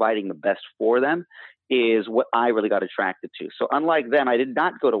also providing the best for them, is what I really got attracted to. So unlike them, I did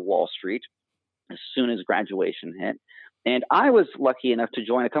not go to Wall Street as soon as graduation hit. And I was lucky enough to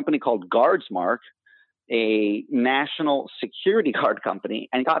join a company called Guardsmark, a national security guard company,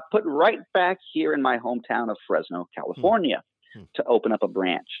 and got put right back here in my hometown of Fresno, California, to open up a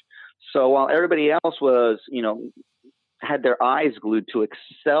branch. So while everybody else was, had their eyes glued to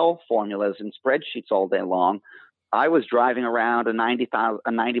Excel formulas and spreadsheets all day long, I was driving around a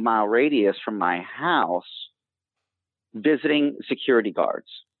 90-mile radius from my house, visiting security guards,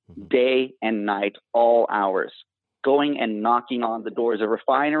 day and night, all hours, going and knocking on the doors of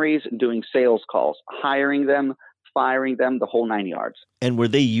refineries, doing sales calls, hiring them, firing them, the whole 9 yards. And were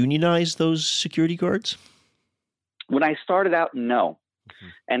they unionized, those security guards? When I started out, no. Mm-hmm.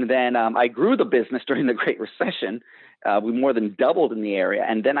 And then I grew the business during the Great Recession. We more than doubled in the area.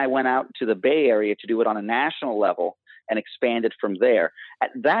 And then I went out to the Bay Area to do it on a national level and expanded from there.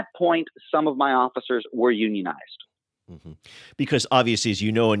 At that point, some of my officers were unionized. Mm-hmm. Because obviously, as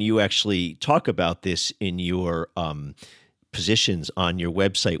you know, and you actually talk about this in your positions on your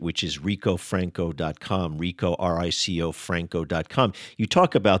website, which is ricofranco.com, Rico, R-I-C-O, Franco.com. You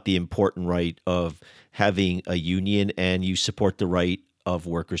talk about the important right of having a union, and you support the right of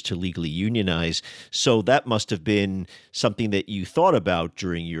workers to legally unionize. So that must have been something that you thought about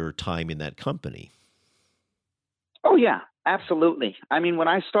during your time in that company. Oh, yeah, absolutely. I mean, when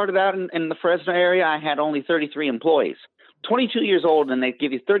I started out in the Fresno area, I had only 33 employees. 22 years old, and they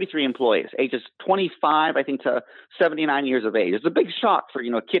give you 33 employees, ages 25, I think, to 79 years of age. It's a big shock for,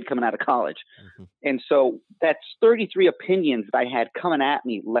 a kid coming out of college. Mm-hmm. And so that's 33 opinions that I had coming at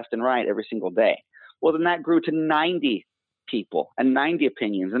me left and right every single day. Well, then that grew to 90 people and 90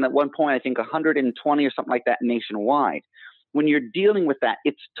 opinions. And at one point, I think 120 or something like that nationwide. When you're dealing with that,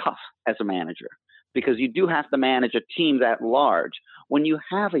 it's tough as a manager because you do have to manage a team that large. When you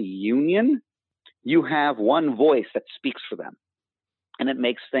have a union, you have one voice that speaks for them, and it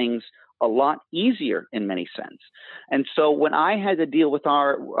makes things a lot easier in many sense. And so when I had to deal with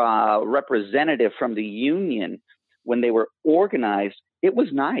our representative from the union when they were organized, it was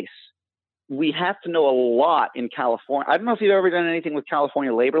nice we have to know a lot in California. I don't know if you've ever done anything with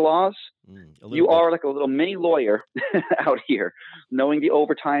California labor laws. You are like a little mini lawyer out here, knowing the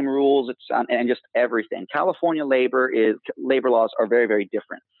overtime rules and just everything. California labor laws are very, very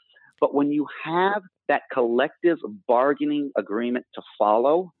different. But when you have that collective bargaining agreement to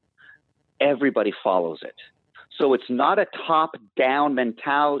follow, everybody follows it. So it's not a top-down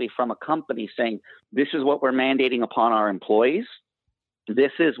mentality from a company saying, this is what we're mandating upon our employees.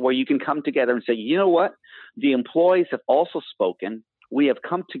 This is where you can come together and say, you know what? The employees have also spoken. We have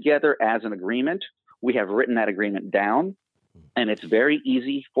come together as an agreement. We have written that agreement down, and it's very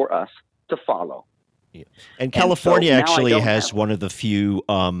easy for us to follow. Yeah. And California actually has one of the few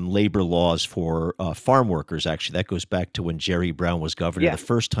labor laws for farm workers, actually. That goes back to when Jerry Brown was governor the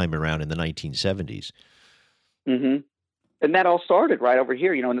first time around in the 1970s. Mm-hmm. And that all started right over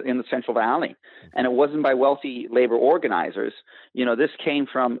here, in the Central Valley. And it wasn't by wealthy labor organizers. This came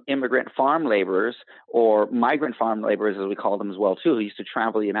from immigrant farm laborers or migrant farm laborers, as we call them as well, too, who used to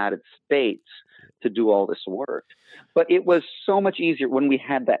travel the United States to do all this work. But it was so much easier when we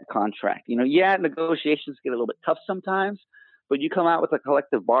had that contract. Negotiations get a little bit tough sometimes, but you come out with a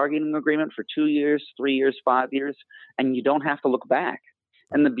collective bargaining agreement for 2 years, 3 years, 5 years, and you don't have to look back.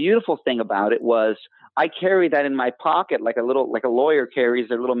 And the beautiful thing about it was I carry that in my pocket like a lawyer carries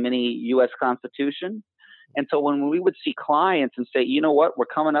their little mini U.S. Constitution. And so when we would see clients and say, you know what, we're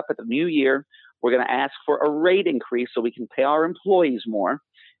coming up at the new year, we're going to ask for a rate increase so we can pay our employees more.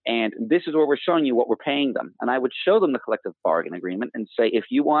 And this is where we're showing you what we're paying them. And I would show them the collective bargain agreement and say, if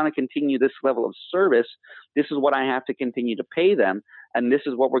you want to continue this level of service, this is what I have to continue to pay them. And this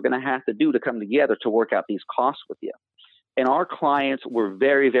is what we're going to have to do to come together to work out these costs with you. And our clients were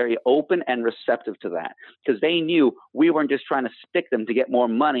very, very open and receptive to that because they knew we weren't just trying to stick them to get more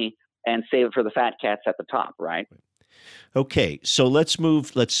money and save it for the fat cats at the top, right? Okay, so let's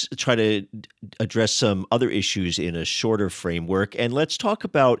try to address some other issues in a shorter framework, and let's talk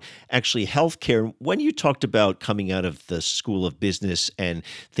about actually healthcare. When you talked about coming out of the School of Business and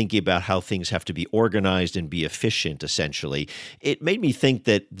thinking about how things have to be organized and be efficient, essentially, it made me think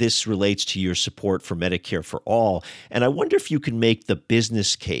that this relates to your support for Medicare for All, and I wonder if you can make the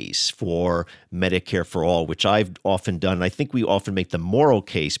business case for Medicare for All, which I've often done, and I think we often make the moral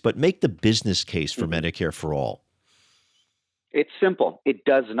case, but make the business case for Medicare for All. It's simple. It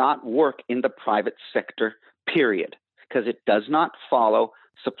does not work in the private sector, period, because it does not follow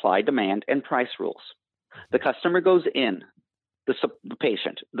supply, demand, and price rules. The customer goes in, the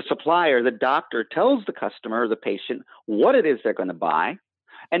patient, the supplier, the doctor tells the customer or the patient what it is they're going to buy,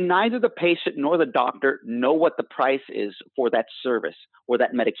 and neither the patient nor the doctor know what the price is for that service or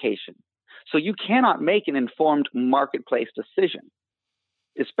that medication. So you cannot make an informed marketplace decision,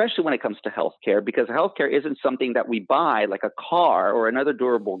 especially when it comes to healthcare, because healthcare isn't something that we buy like a car or another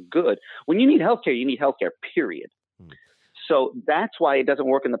durable good. When you need healthcare, period. So that's why it doesn't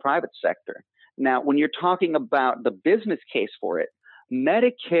work in the private sector. Now, when you're talking about the business case for it,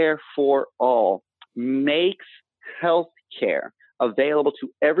 Medicare for All makes healthcare available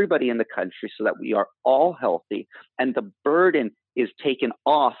to everybody in the country so that we are all healthy and the burden is taken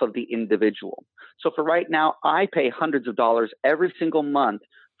off of the individual. So for right now, I pay hundreds of dollars every single month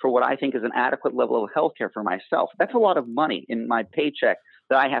for what I think is an adequate level of healthcare for myself. That's a lot of money in my paycheck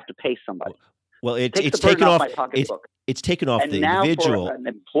that I have to pay somebody. Well, it's taken off my pocketbook. It's taken off the individual. For an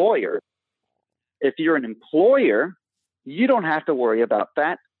employer, if you're an employer, you don't have to worry about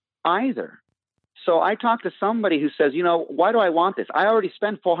that either. So I talked to somebody who says, why do I want this? I already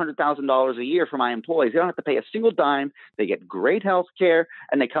spend $400,000 a year for my employees. They don't have to pay a single dime. They get great health care,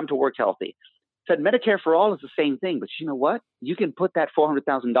 and they come to work healthy. Said Medicare for All is the same thing, but you know what? You can put that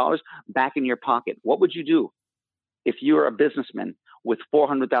 $400,000 back in your pocket. What would you do if you were a businessman with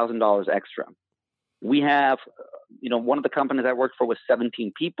 $400,000 extra? We have, one of the companies I worked for was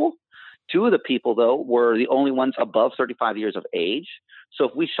 17 people. 2 of the people, though, were the only ones above 35 years of age. So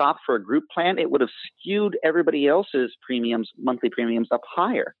if we shopped for a group plan, it would have skewed everybody else's monthly premiums up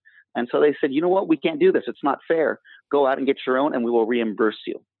higher. And so they said, you know what? We can't do this. It's not fair. Go out and get your own, and we will reimburse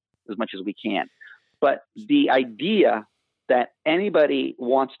you as much as we can. But the idea that anybody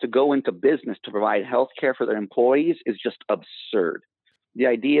wants to go into business to provide health care for their employees is just absurd. The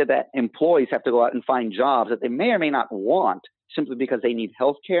idea that employees have to go out and find jobs that they may or may not want simply because they need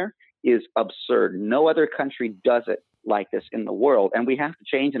health care is absurd. No other country does it like this in the world, and we have to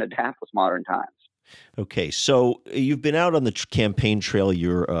change and adapt with modern times. Okay, so you've been out on the campaign trail.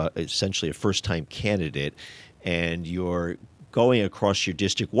 You're essentially a first-time candidate, and you're going across your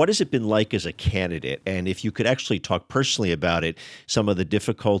district. What has it been like as a candidate? And if you could actually talk personally about it, some of the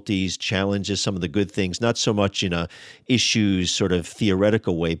difficulties, challenges, some of the good things, not so much in a issues sort of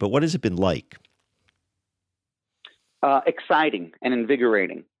theoretical way, but what has it been like? Exciting and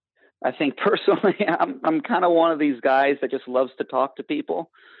invigorating. I think personally, I'm kind of one of these guys that just loves to talk to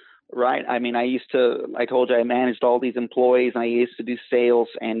people, right? I mean, I told you I managed all these employees, and I used to do sales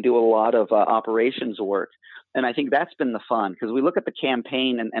and do a lot of operations work. And I think that's been the fun, because we look at the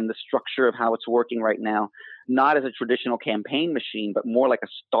campaign and the structure of how it's working right now, not as a traditional campaign machine, but more like a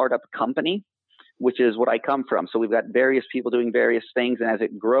startup company, which is what I come from. So we've got various people doing various things, and as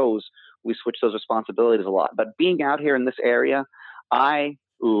it grows, we switch those responsibilities a lot. But being out here in this area, I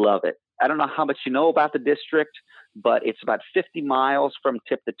love it. I don't know how much you know about the district, but it's about 50 miles from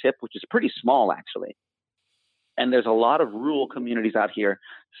tip to tip, which is pretty small, actually. And there's a lot of rural communities out here,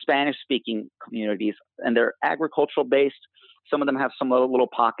 Spanish-speaking communities, and they're agricultural based. Some of them have some little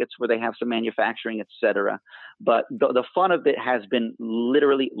pockets where they have some manufacturing, et cetera. But the fun of it has been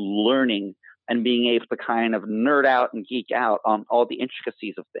literally learning and being able to kind of nerd out and geek out on all the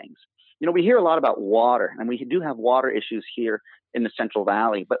intricacies of things. You know, we hear a lot about water, and we do have water issues here in the Central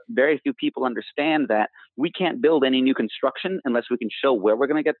Valley, but very few people understand that we can't build any new construction unless we can show where we're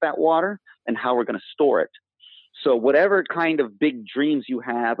going to get that water and how we're going to store it. So whatever kind of big dreams you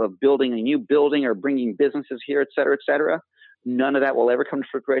have of building a new building or bringing businesses here, et cetera, none of that will ever come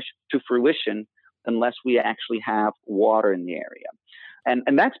to fruition unless we actually have water in the area.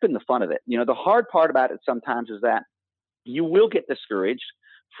 And that's been the fun of it. You know, the hard part about it sometimes is that you will get discouraged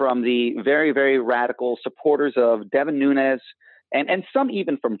from the very, very radical supporters of Devin Nunes and some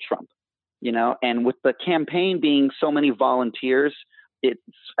even from Trump, you know, and with the campaign being so many volunteers, this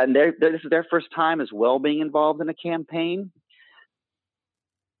is their first time as well being involved in a campaign.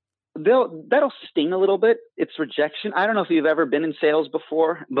 That'll sting a little bit. It's rejection. I don't know if you've ever been in sales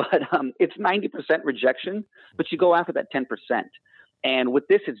before, but it's 90% rejection, but you go after that 10%. And with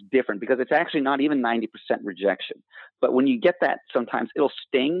this, it's different because it's actually not even 90% rejection. But when you get that, sometimes it'll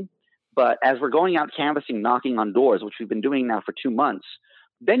sting. But as we're going out canvassing, knocking on doors, which we've been doing now for 2 months,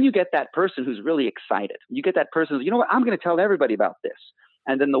 then you get that person who's really excited. You get that person who's, you know what, I'm going to tell everybody about this.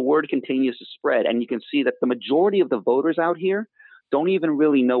 And then the word continues to spread. And you can see that the majority of the voters out here don't even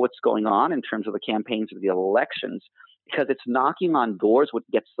really know what's going on in terms of the campaigns of the elections, because it's knocking on doors what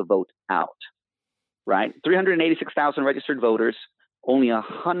gets the vote out, right? 386,000 registered voters, only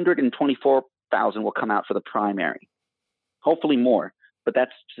 124,000 will come out for the primary. Hopefully more. But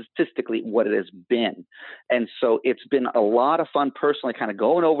that's statistically what it has been. And so it's been a lot of fun personally kind of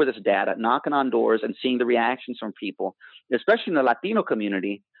going over this data, knocking on doors and seeing the reactions from people, especially in the Latino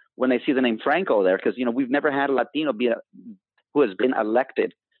community when they see the name Franco there, because, you know, we've never had a Latino who has been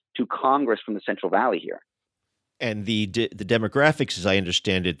elected to Congress from the Central Valley here. And the demographics, as I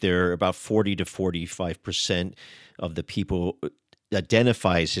understand it, they're about 40 to 45% of the people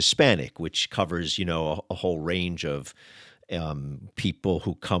identify as Hispanic, which covers, you know, a whole range of people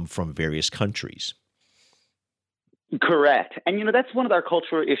who come from various countries. Correct. And, you know, that's one of our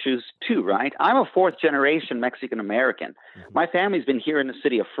cultural issues too, right? I'm a fourth generation Mexican American. Mm-hmm. My family's been here in the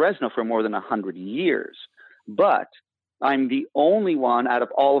city of Fresno for more than 100 years, but I'm the only one out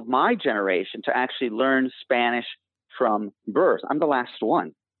of all of my generation to actually learn Spanish from birth. I'm the last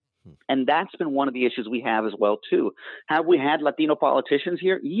one. And that's been one of the issues we have as well, too. Have we had Latino politicians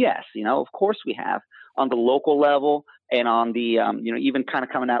here? Yes. You know, of course we have, on the local level and on the, you know, even kind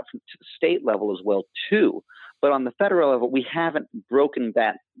of coming out from the state level as well, too. But on the federal level, we haven't broken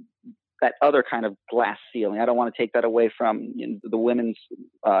that other kind of glass ceiling. I don't want to take that away from, you know, the women's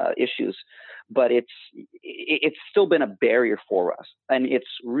issues, but it's still been a barrier for us. And it's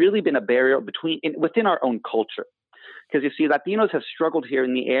really been a barrier within our own culture. Because you see, Latinos have struggled here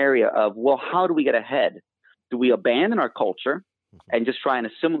in the area of, well, how do we get ahead? Do we abandon our culture and just try and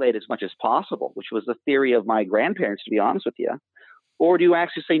assimilate as much as possible, which was the theory of my grandparents, to be honest with you? Or do you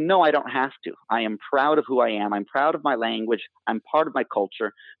actually say, no, I don't have to. I am proud of who I am. I'm proud of my language. I'm part of my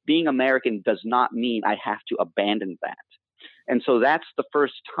culture. Being American does not mean I have to abandon that. And so that's the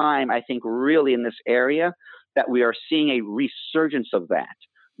first time, I think, really in this area that we are seeing a resurgence of that.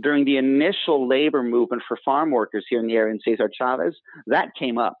 During the initial labor movement for farm workers here in the area in Cesar Chavez, that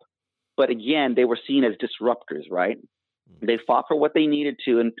came up. But again, they were seen as disruptors, right? They fought for what they needed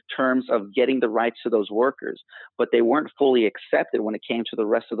to in terms of getting the rights to those workers, but they weren't fully accepted when it came to the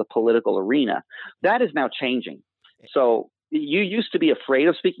rest of the political arena. That is now changing. So you used to be afraid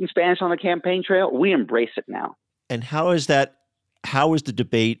of speaking Spanish on the campaign trail. We embrace it now. And how has that How is the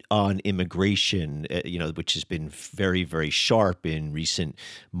debate on immigration, which has been very, very sharp in recent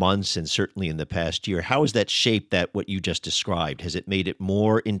months and certainly in the past year, how has that shaped what you just described? Has it made it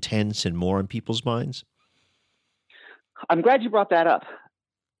more intense and more in people's minds? I'm glad you brought that up.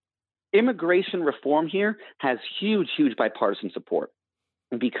 Immigration reform here has huge, huge bipartisan support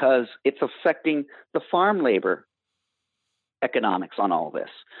because it's affecting the farm labor economics on all this.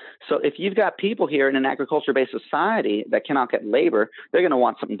 So if you've got people here in an agriculture-based society that cannot get labor, they're going to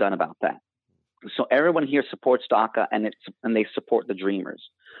want something done about that. So everyone here supports DACA and they support the Dreamers.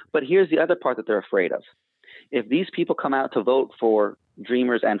 But here's the other part that they're afraid of. If these people come out to vote for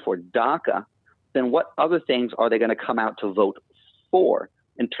Dreamers and for DACA, then what other things are they going to come out to vote for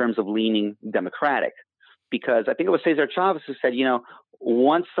in terms of leaning Democratic? Because I think it was Cesar Chavez who said,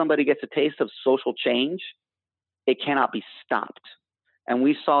 once somebody gets a taste of social change, it cannot be stopped. And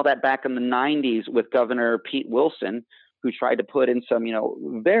we saw that back in the 90s with Governor Pete Wilson, who tried to put in some,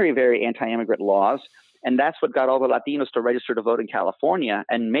 very, very anti-immigrant laws. And that's what got all the Latinos to register to vote in California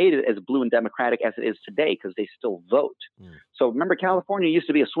and made it as blue and democratic as it is today because they still vote. So remember, California used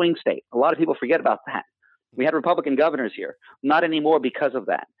to be a swing state. A lot of people forget about that. We had Republican governors here. Not anymore because of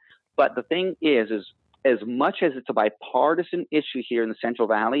that. But the thing is as much as it's a bipartisan issue here in the Central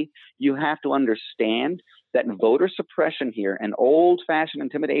Valley, you have to understand that voter suppression here and old-fashioned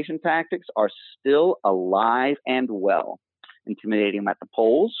intimidation tactics are still alive and well. Intimidating them at the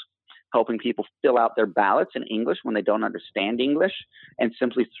polls, helping people fill out their ballots in English when they don't understand English, and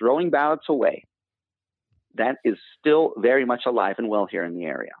simply throwing ballots away. That is still very much alive and well here in the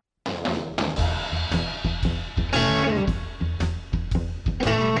area.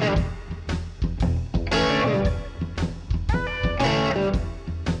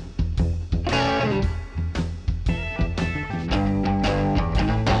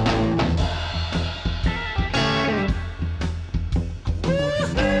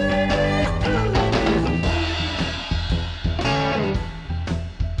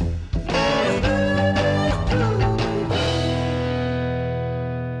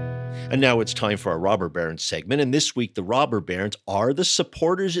 And now it's time for our Robber Barons segment. And this week, the Robber Barons are the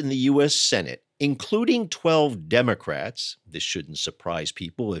supporters in the U.S. Senate, including 12 Democrats. This shouldn't surprise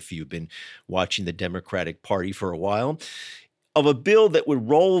people if you've been watching the Democratic Party for a while, of a bill that would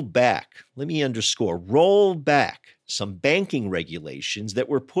roll back, let me underscore, roll back some banking regulations that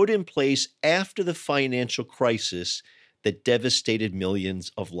were put in place after the financial crisis that devastated millions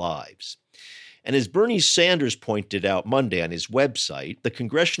of lives. And as Bernie Sanders pointed out Monday on his website, the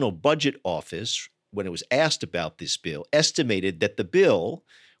Congressional Budget Office, when it was asked about this bill, estimated that the bill,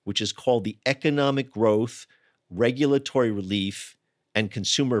 which is called the Economic Growth, Regulatory Relief, and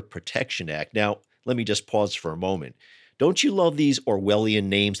Consumer Protection Act. Now, let me just pause for a moment. Don't you love these Orwellian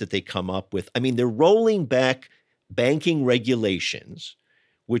names that they come up with? I mean, they're rolling back banking regulations,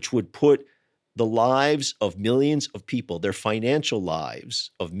 which would put the lives of millions of people, their financial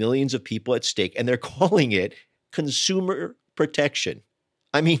lives of millions of people at stake, and they're calling it consumer protection.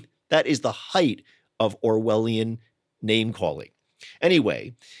 I mean, that is the height of Orwellian name calling.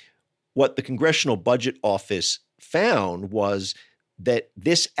 Anyway, what the Congressional Budget Office found was that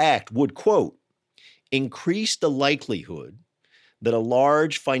this act would, quote, increase the likelihood that a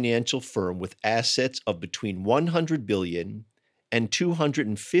large financial firm with assets of between $100 billion and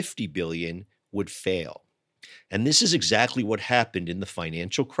 $250 billion would fail. And this is exactly what happened in the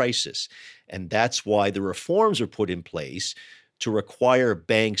financial crisis. And that's why the reforms are put in place to require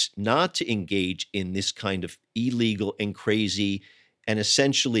banks not to engage in this kind of illegal and crazy and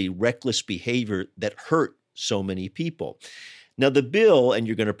essentially reckless behavior that hurt so many people. Now, the bill, and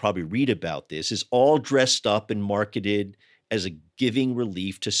you're going to probably read about this, is all dressed up and marketed as a giving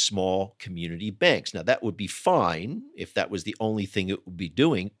relief to small community banks. Now, that would be fine if that was the only thing it would be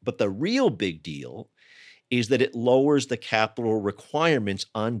doing. But the real big deal is that it lowers the capital requirements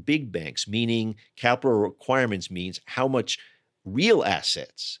on big banks, meaning capital requirements means how much real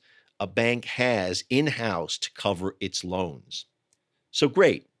assets a bank has in-house to cover its loans. So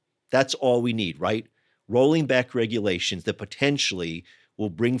great. That's all we need, right? Rolling back regulations that potentially will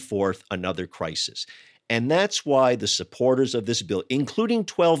bring forth another crisis. And that's why the supporters of this bill, including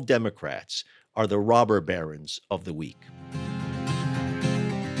 12 Democrats, are the robber barons of the week.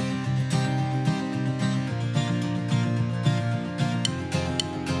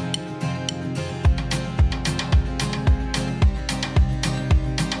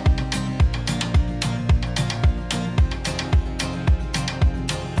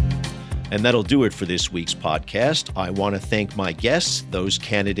 And that'll do it for this week's podcast. I want to thank my guests, those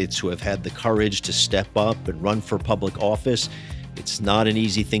candidates who have had the courage to step up and run for public office. It's not an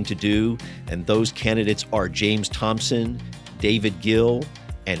easy thing to do. And those candidates are James Thompson, David Gill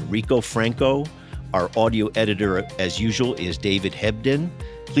and Rico Franco. Our audio editor, as usual, is David Hebden.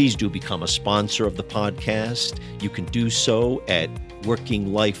 Please do become a sponsor of the podcast. You can do so at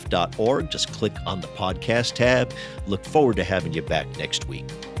workinglife.org. Just click on the podcast tab. Look forward to having you back next week.